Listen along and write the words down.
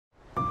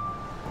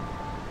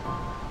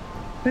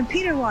When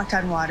Peter walked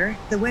on water,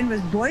 the wind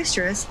was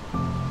boisterous,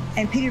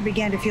 and Peter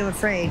began to feel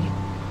afraid.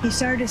 He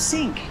started to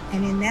sink,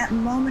 and in that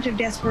moment of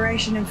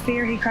desperation and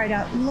fear, he cried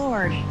out,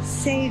 "Lord,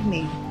 save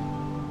me."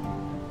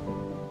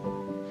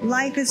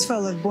 Life is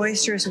full of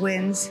boisterous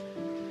winds,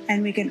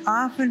 and we can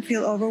often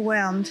feel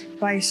overwhelmed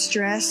by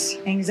stress,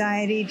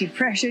 anxiety,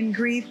 depression,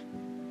 grief,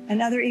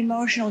 and other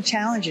emotional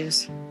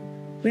challenges.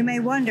 We may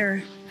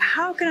wonder,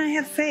 how can I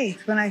have faith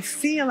when I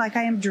feel like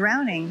I am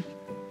drowning?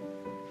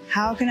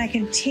 How can I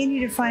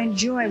continue to find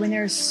joy when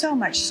there is so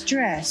much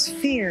stress,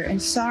 fear,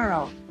 and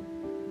sorrow?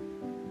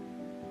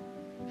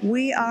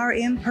 We are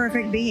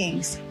imperfect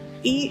beings,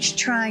 each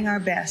trying our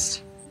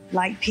best.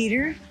 Like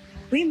Peter,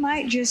 we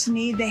might just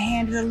need the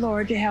hand of the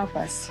Lord to help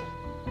us.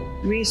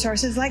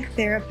 Resources like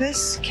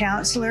therapists,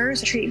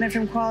 counselors, treatment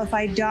from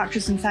qualified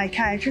doctors and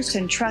psychiatrists,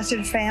 and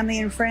trusted family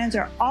and friends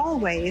are all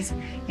ways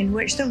in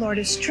which the Lord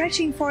is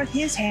stretching forth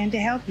His hand to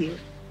help you.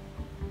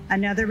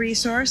 Another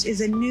resource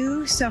is a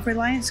new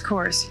self-reliance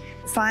course,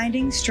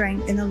 Finding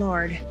Strength in the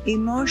Lord,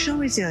 Emotional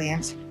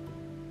Resilience.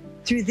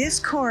 Through this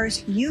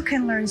course, you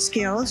can learn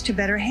skills to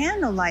better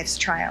handle life's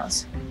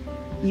trials.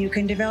 You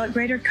can develop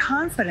greater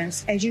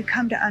confidence as you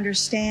come to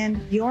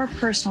understand your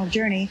personal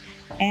journey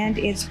and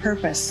its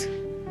purpose.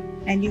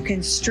 And you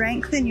can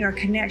strengthen your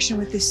connection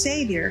with the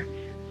Savior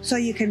so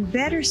you can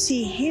better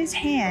see His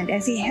hand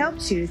as He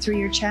helps you through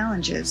your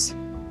challenges.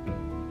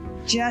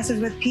 Just as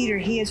with Peter,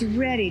 He is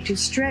ready to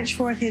stretch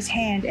forth His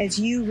hand as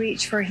you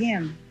reach for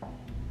Him.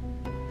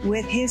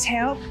 With His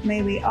help,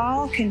 may we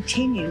all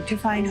continue to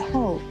find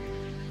hope,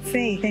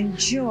 faith, and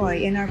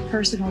joy in our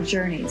personal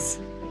journeys.